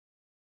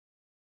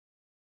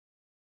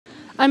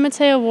I'm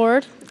Matea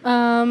Ward.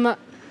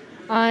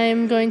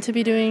 I'm going to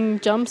be doing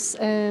jumps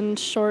and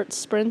short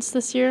sprints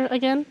this year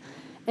again.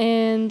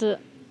 And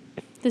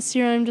this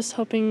year I'm just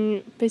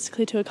hoping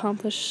basically to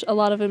accomplish a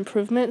lot of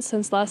improvement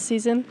since last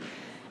season.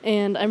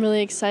 And I'm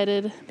really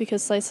excited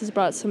because Slice has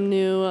brought some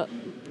new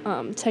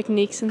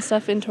techniques and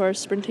stuff into our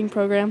sprinting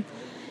program.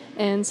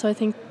 And so I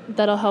think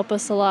that'll help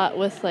us a lot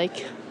with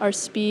like our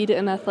speed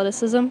and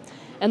athleticism.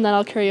 And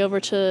that'll carry over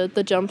to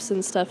the jumps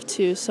and stuff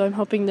too. So I'm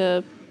hoping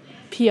to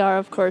PR,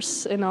 of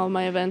course, in all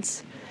my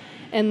events.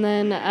 And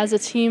then as a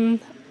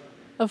team,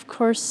 of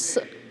course,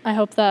 I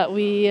hope that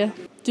we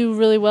do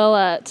really well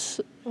at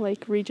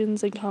like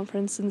regions and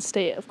conference and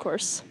state, of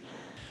course.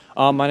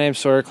 My name's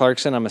Sawyer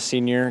Clarkson. I'm a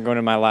senior going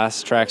to my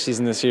last track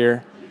season this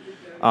year.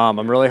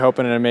 I'm really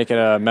hoping to make it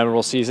a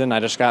memorable season. I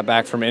just got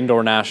back from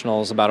indoor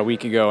nationals about a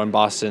week ago in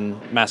Boston,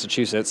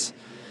 Massachusetts.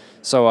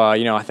 So,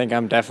 I think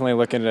I'm definitely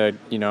looking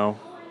to,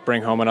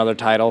 bring home another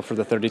title for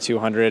the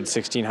 3200,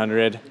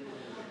 1600.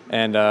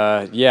 And,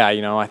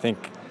 I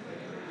think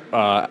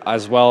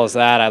as well as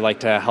that, I'd like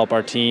to help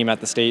our team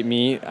at the state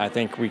meet. I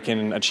think we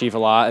can achieve a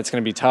lot. It's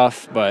going to be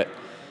tough, but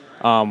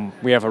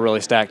we have a really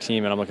stacked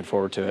team, and I'm looking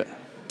forward to it.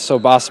 So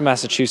Boston,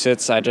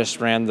 Massachusetts, I just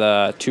ran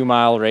the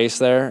 2-mile race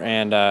there,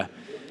 and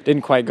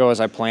didn't quite go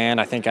as I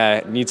planned. I think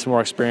I need some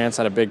more experience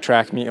at a big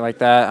track meet like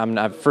that.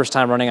 I'm first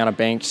time running on a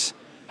banked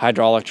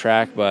hydraulic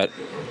track, but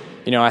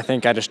I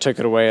think I just took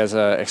it away as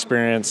an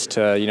experience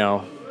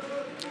to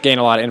gain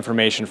a lot of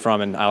information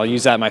from, and I'll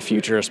use that in my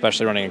future,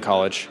 especially running in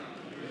college.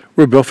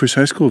 We're at Belle Fourche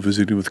High School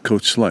visiting with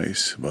Coach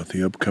Slice about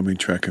the upcoming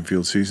track and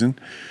field season.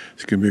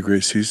 It's going to be a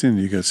great season.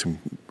 You got some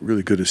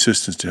really good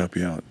assistants to help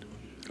you out.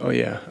 Oh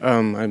yeah,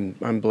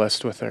 I'm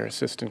blessed with our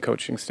assistant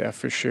coaching staff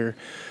for sure.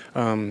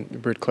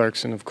 Britt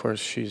Clarkson, of course,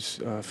 she's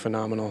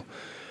phenomenal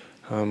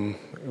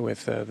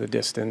with the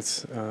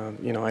distance.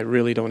 I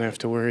really don't have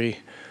to worry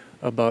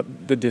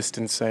about the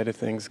distance side of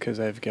things because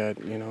I've got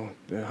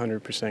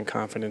 100%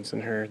 confidence in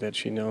her that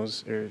she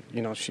knows, or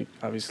she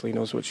obviously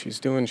knows what she's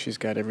doing. She's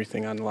got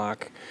everything on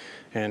lock,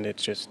 and it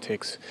just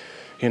takes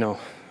a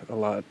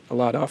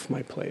lot off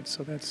my plate.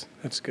 So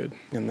that's good.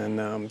 And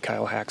then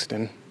Kyle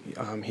Haxton,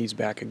 he's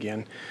back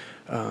again,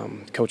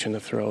 coaching the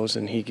throws,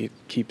 and he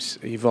keeps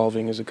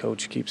evolving as a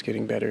coach, keeps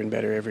getting better and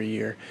better every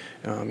year.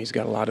 He's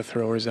got a lot of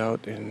throwers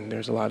out, and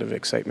there's a lot of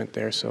excitement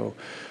there. So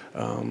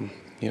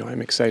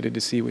I'm excited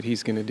to see what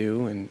he's going to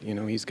do, and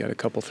he's got a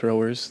couple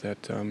throwers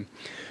that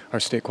are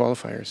state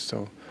qualifiers.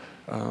 So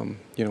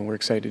we're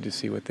excited to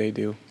see what they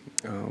do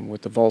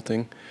with the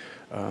vaulting.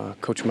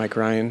 Coach Mike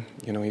Ryan,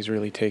 he's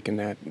really taken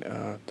that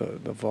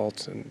the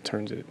vaults and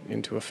turns it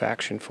into a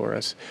faction for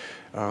us.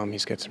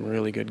 He's got some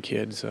really good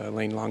kids.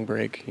 Lane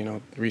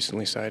Longbreak,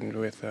 recently signed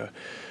with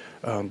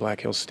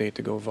Black Hills State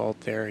to go vault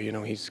there.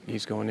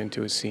 He's going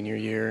into his senior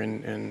year,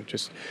 and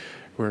just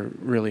we're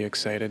really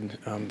excited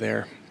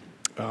there.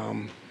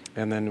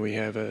 And then we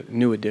have a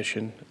new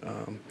addition,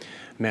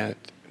 Matt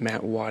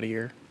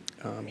Wattier.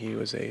 He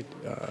was a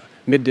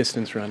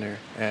mid-distance runner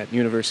at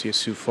University of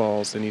Sioux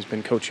Falls, and he's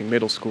been coaching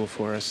middle school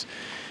for us.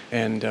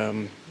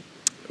 And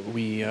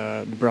we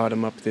brought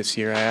him up this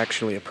year. I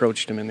actually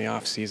approached him in the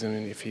off season,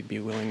 and if he'd be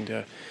willing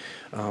to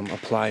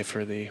apply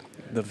for the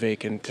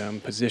vacant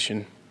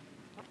position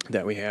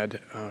that we had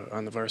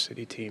on the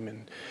varsity team.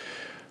 And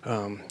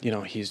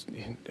he's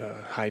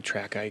high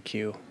track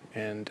IQ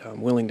and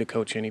willing to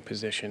coach any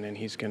position, and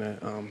he's going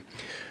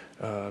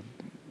to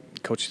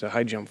coach the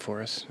high jump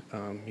for us.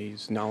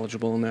 He's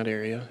knowledgeable in that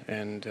area,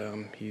 and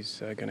he's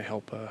going to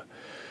help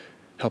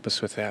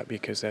us with that,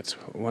 because that's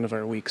one of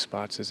our weak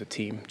spots as a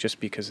team, just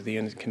because of the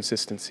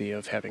inconsistency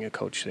of having a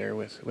coach there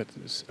with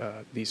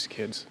these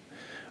kids.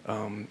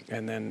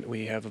 And then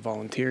we have a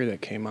volunteer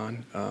that came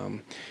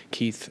on,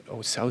 Keith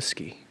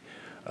Osowski.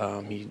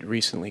 He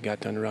recently got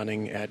done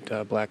running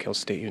at Black Hills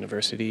State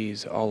University.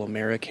 He's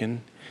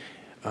All-American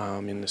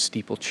in the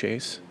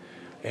steeplechase.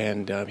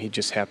 And he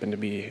just happened to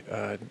be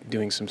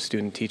doing some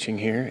student teaching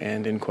here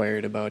and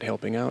inquired about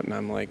helping out. And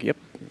I'm like, yep,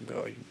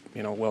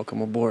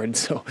 welcome aboard.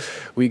 So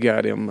we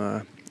got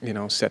him,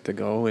 set to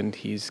go, and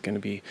he's going to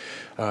be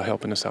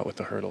helping us out with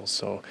the hurdles.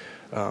 So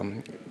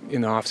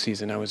in the off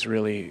season, I was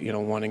really,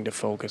 wanting to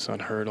focus on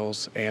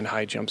hurdles and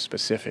high jump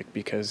specific,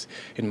 because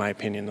in my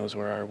opinion, those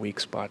were our weak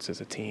spots as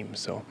a team.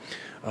 So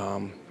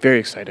very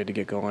excited to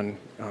get going,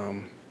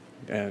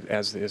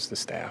 as is the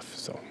staff.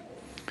 So.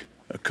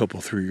 A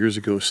couple, 3 years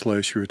ago,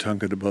 Slice, you were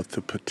talking about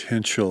the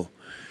potential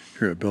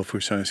here at Belle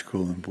Fourche High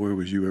School, and boy,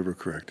 was you ever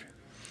correct.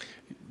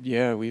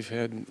 Yeah, we've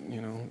had,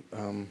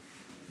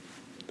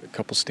 a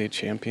couple state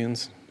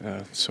champions,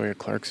 Sawyer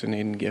Clarkson,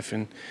 Aiden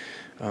Giffen.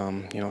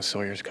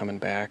 Sawyer's coming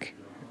back.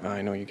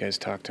 I know you guys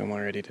talked to him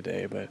already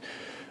today, but,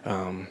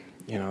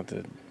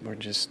 we're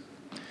just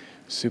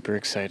super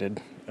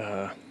excited,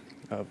 to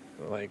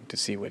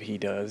see what he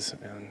does.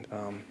 And,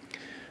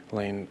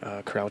 Lane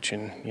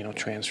Crouchin,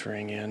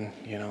 transferring in,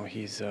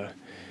 he's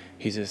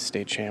a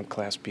state champ,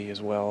 Class B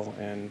as well,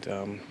 and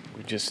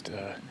we just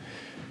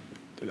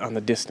on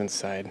the distance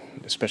side,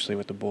 especially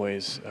with the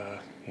boys,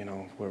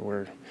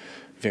 we're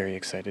very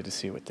excited to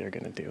see what they're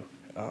going to do.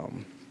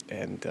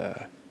 And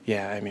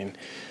yeah, I mean,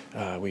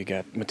 we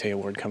got Matea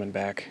Ward coming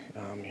back.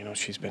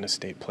 She's been a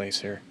state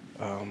placer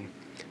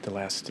the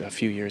last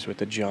few years with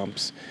the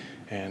jumps.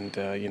 And,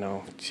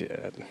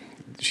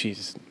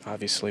 she's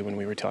obviously, when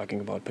we were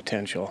talking about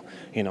potential,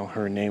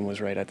 her name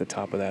was right at the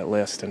top of that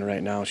list. And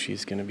right now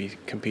she's going to be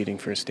competing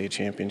for a state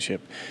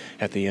championship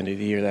at the end of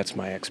the year. That's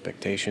my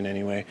expectation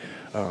anyway.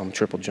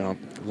 Triple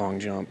jump, long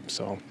jump.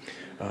 So,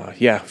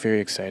 yeah, very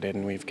excited.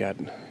 And we've got,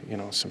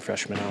 some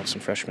freshmen out, some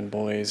freshman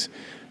boys,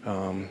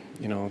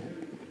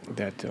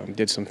 that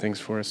did some things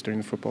for us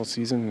during the football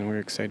season. And we're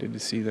excited to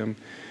see them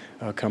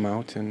come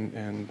out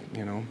and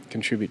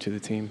contribute to the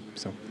team.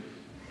 So.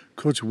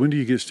 Coach, when do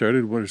you get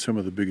started? What are some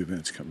of the big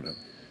events coming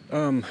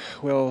up?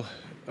 Well,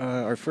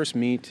 our first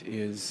meet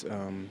is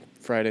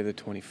Friday the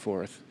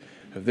 24th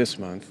of this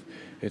month.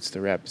 It's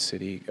the Rapid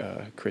City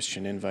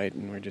Christian Invite,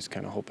 and we're just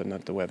kind of hoping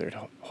that the weather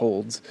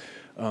holds.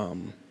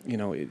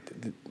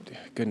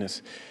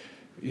 Goodness,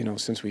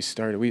 since we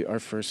started, our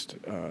first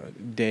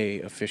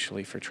day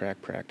officially for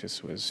track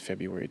practice was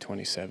February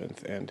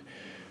 27th, and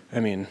I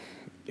mean,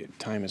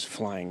 time is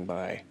flying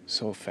by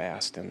so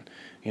fast, and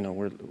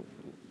we're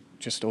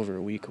just over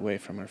a week away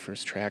from our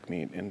first track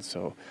meet, and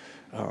so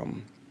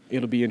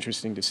it'll be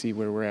interesting to see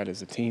where we're at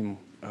as a team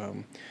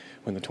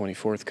when the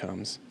 24th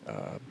comes.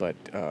 But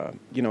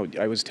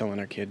I was telling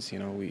our kids,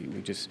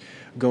 we just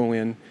go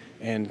in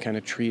and kind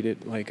of treat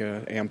it like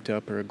a amped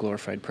up or a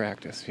glorified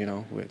practice.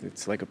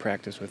 It's like a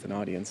practice with an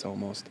audience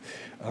almost,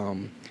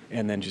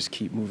 and then just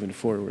keep moving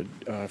forward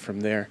from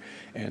there.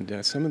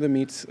 And some of the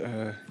meets,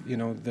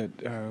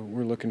 that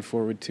we're looking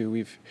forward to,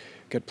 we've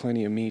got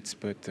plenty of meets,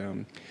 but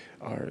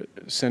our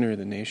Center of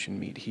the Nation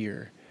meet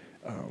here,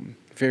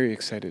 very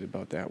excited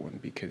about that one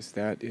because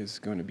that is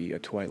going to be a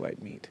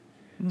twilight meet.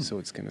 So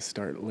it's going to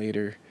start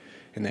later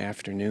in the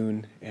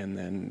afternoon, and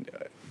then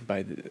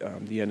by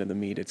the end of the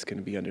meet, it's going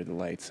to be under the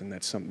lights, and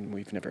that's something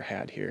we've never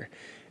had here.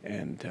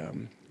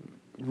 And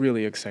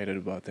really excited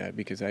about that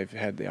because I've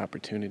had the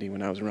opportunity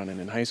when I was running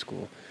in high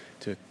school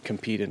to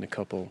compete in a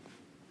couple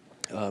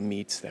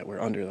meets that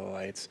were under the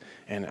lights,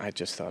 and I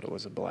just thought it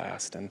was a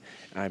blast, and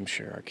I'm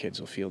sure our kids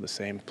will feel the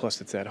same.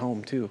 Plus, it's at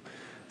home too,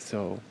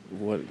 so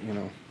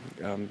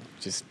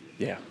just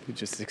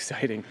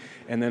exciting.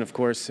 And then, of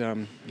course,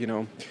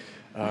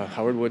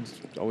 Howard Wood's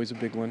always a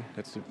big one.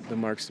 That's the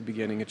marks the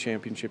beginning of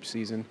championship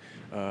season.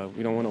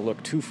 We don't want to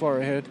look too far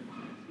ahead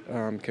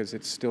because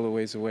it's still a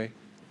ways away.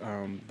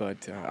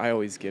 But I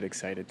always get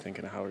excited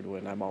thinking of Howard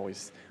Wood, and I'm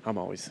always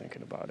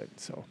thinking about it.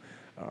 So.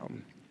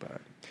 But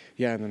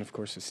yeah, and then of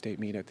course the state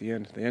meet at the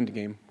end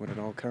game when it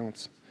all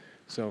counts.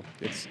 So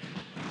it's,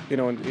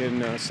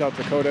 in South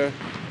Dakota,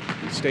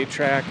 state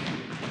track,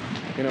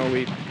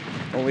 we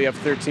only have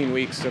 13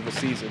 weeks of a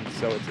season,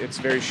 so it's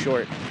very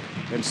short,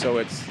 and so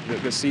it's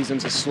the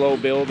season's a slow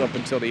build up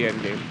until the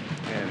end game,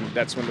 and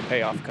that's when the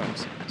payoff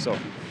comes. So,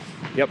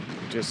 yep,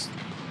 just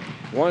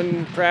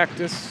one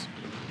practice,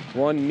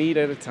 one meet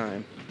at a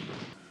time.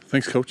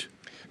 Thanks, Coach.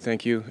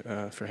 Thank you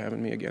for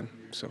having me again.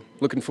 So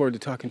looking forward to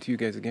talking to you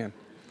guys again.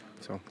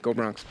 So go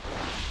Bronx.